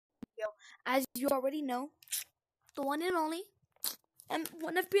as you already know, the one and only, and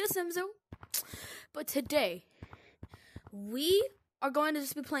one of Peter Simzo. But today, we are going to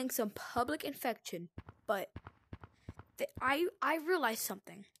just be playing some Public Infection. But I realized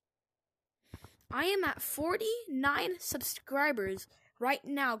something. I am at 49 subscribers right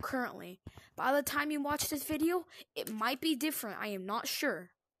now currently. By the time you watch this video, it might be different. I am not sure.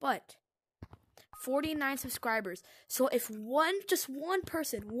 But 49 subscribers. So if just one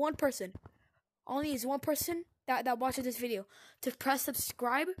person, only is one person that watches this video to press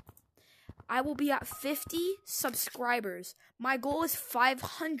subscribe, I will be at 50 subscribers. My goal is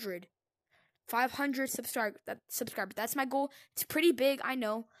 500. 500 subscribers. That's my goal. It's pretty big, I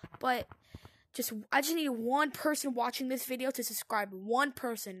know, but I just need one person watching this video to subscribe. One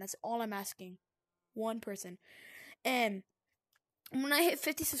person. That's all I'm asking. One person. And when I hit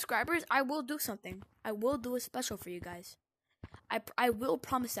 50 subscribers, I will do something. I will do a special for you guys. I will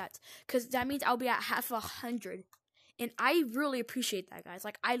promise that. Because that means I'll be at half 100. And I really appreciate that, guys.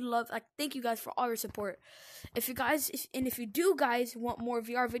 Thank you guys for all your support. If you do guys want more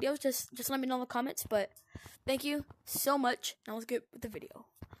VR videos, just let me know in the comments. But thank you so much. Now let's get with the video.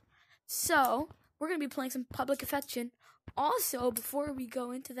 So, we're going to be playing some Public Infection. Also, before we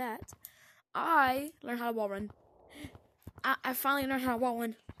go into that, I learned how to wall run. I finally learned how to wall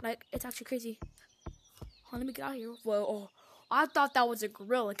run. It's actually crazy. Hold on, let me get out of here. Whoa. Oh, I thought that was a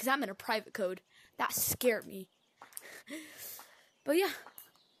gorilla because I'm in a private code. That scared me. But yeah.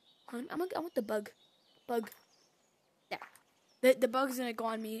 I want the bug. Yeah. The bug's going to go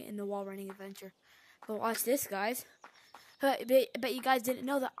on me in the wall running adventure. But watch this, guys. But you guys didn't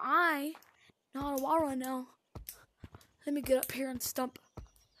know that I know how to wall run now. Let me get up here and stump.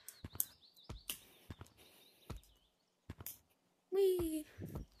 Whee!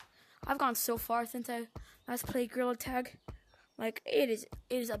 I've gone so far since I last played Gorilla Tag. It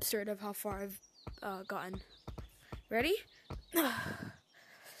is absurd of how far I've gotten. Ready?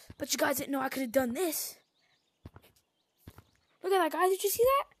 But you guys didn't know I could have done this. Look at that, guys. Did you see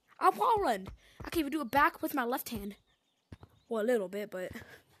that? I wall run. I can even do it back with my left hand. Well, a little bit, but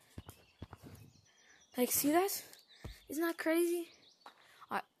see that? Isn't that crazy?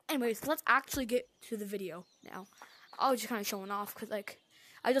 Alright, anyways, let's actually get to the video now. I was just kind of showing off because,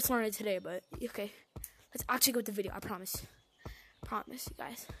 I just learned it today, but okay. Let's actually go with the video, I promise. Promise, you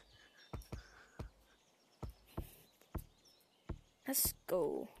guys. Let's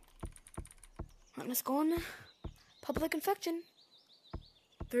go. Alright, let's go on Public Infection.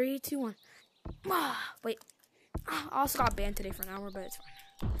 3, 2, 1. Wait. I also got banned today for an hour, but it's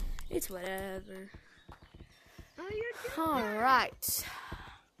fine. It's whatever. Alright.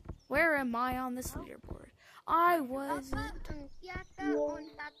 Where am I on this leaderboard? I wasn't.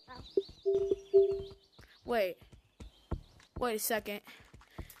 Wait a second.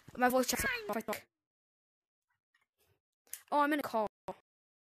 My voice checked. Oh, I'm in a call.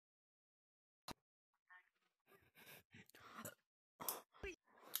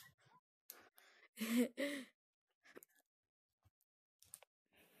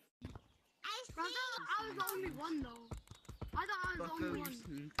 I was the only one, though. I thought I was the only one.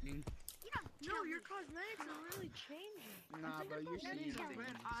 No, your cosmetics are really changing. Nah, bro, you're seeing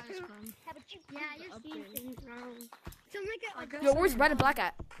red eyes from. Yeah, you're seeing things wrong. Yo, where's red and black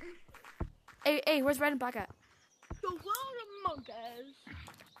at? Hey, where's red and black at? The world of monkeys.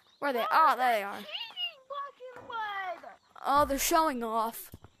 Where are they? Oh, there they are. Black and white. Oh, they're showing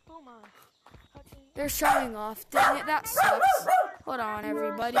off. Oh my. They're showing off. Dang it, that sucks. Hold on,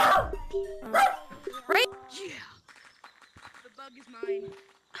 everybody. Right? Yeah. The bug is mine.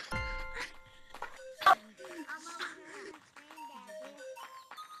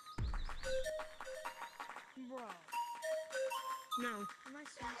 Bro. No. Am I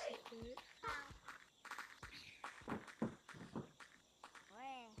supposed to do it?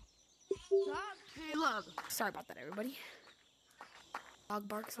 Stop, Caleb. Sorry about that, everybody. Dog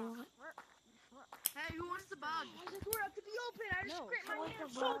barks a lot. Hey, who wants the bug? The door have to be open. I just scraped my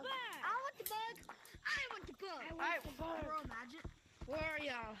hand so bad. I want the bug. I want the bug. Alright, Bro, imagine. where are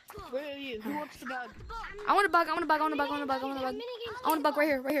y'all? Where are you? Who wants the bug? I want a bug. I want a bug. I want a bug. I want a bug. I want a bug. I want a bug right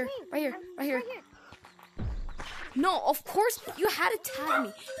here. No, of course you had to tag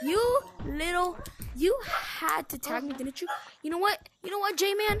me. You had to tag me, didn't you? You know what,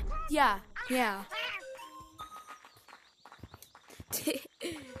 J-Man? Yeah.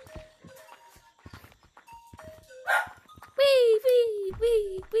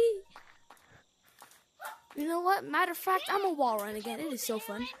 Wee. You know what? Matter of fact, I'm a wall run again. It is so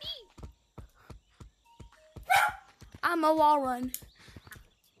fun. I'm a wall run.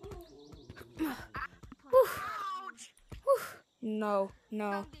 No.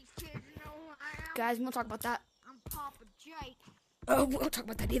 Guys, we won't talk about that. I'm Papa Jake. Oh, we won't talk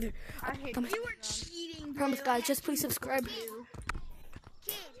about that either. I hate Promise, You were cheating, promise, bro. guys, just please subscribe.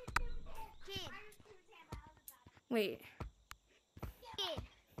 Kid. Wait.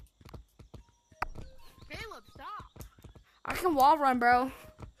 Caleb, stop. I can wall run, bro.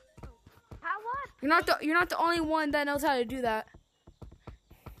 How what? You're not the only one that knows how to do that.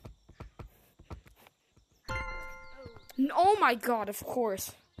 Oh my god, of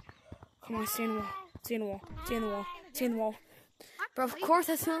course. Come on, stay in the wall. Stay in the wall. Stay in the wall. Stay in the wall. Bro, of course,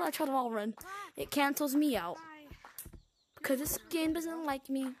 as soon as I try to wall run, it cancels me out. Because this game doesn't like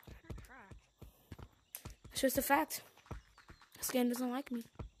me. It's just a fact. This game doesn't like me.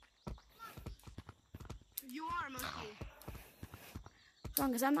 You are a monkey. As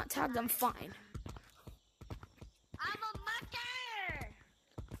long as I'm not tagged, I'm fine. I'm a monkey.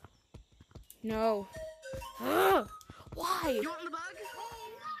 No. Ugh. Why? You want the bug?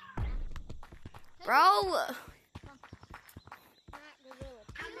 Bro.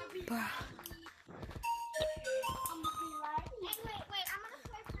 Bro.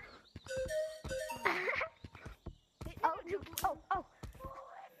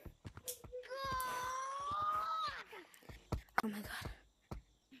 Oh my god.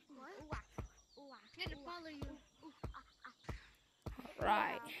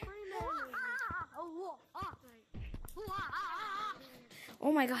 Right.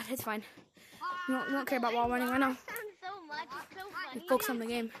 Oh my god, it's fine. We don't care about wall running right now. We focus on the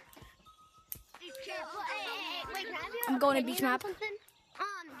game. I'm going to beach map. Do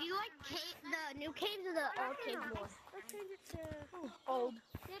you like the new caves or the old caves more? Old.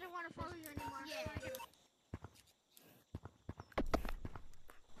 They don't want to follow you anymore. Yeah.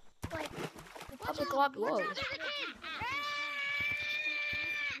 Public lobby. Whoa.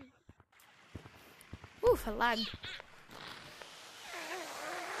 Oof, I lagged.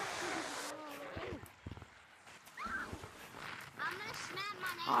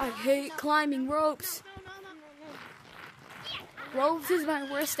 I hate climbing ropes. Ropes is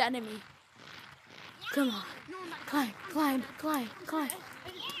my worst enemy. Come on. Climb, climb, climb, climb.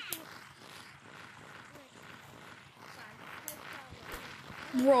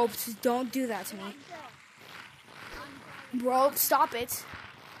 Ropes, don't do that to me. Ropes, stop it.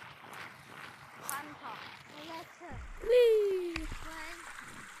 Whee!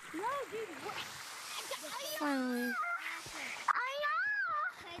 Finally.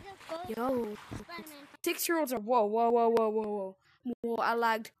 Yo. 6-year-olds are whoa, whoa, whoa, whoa, whoa, whoa. Whoa, I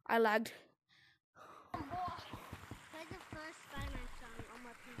lagged.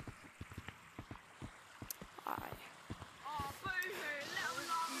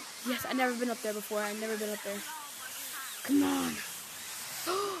 Yes, I've never been up there before. I've never been up there. Come on.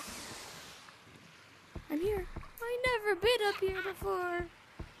 I'm here. I've never been up here before.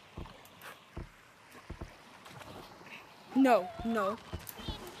 No.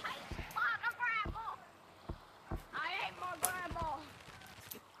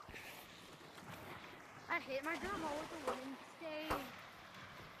 I hit my grandma with a wooden stake.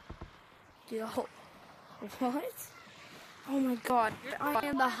 Yo. What? Oh my god. I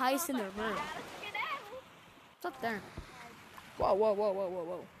am the highest in the room. What's up there?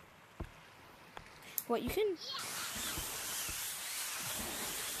 Whoa. What, you can...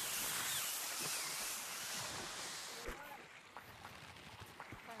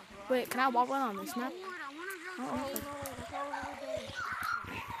 Wait, can I walk around on this map? Oh, okay.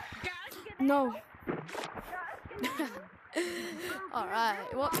 No.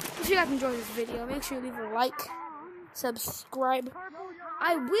 Alright, well, if you guys enjoyed this video, make sure you leave a like, subscribe.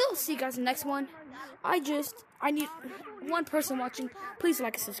 I will see you guys in the next one. I need one person watching. Please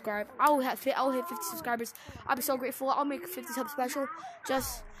like and subscribe. I'll hit 50 subscribers. I'll be so grateful. I'll make a 50 sub special.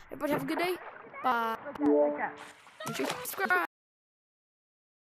 Just, everybody have a good day. Bye. Make sure you subscribe.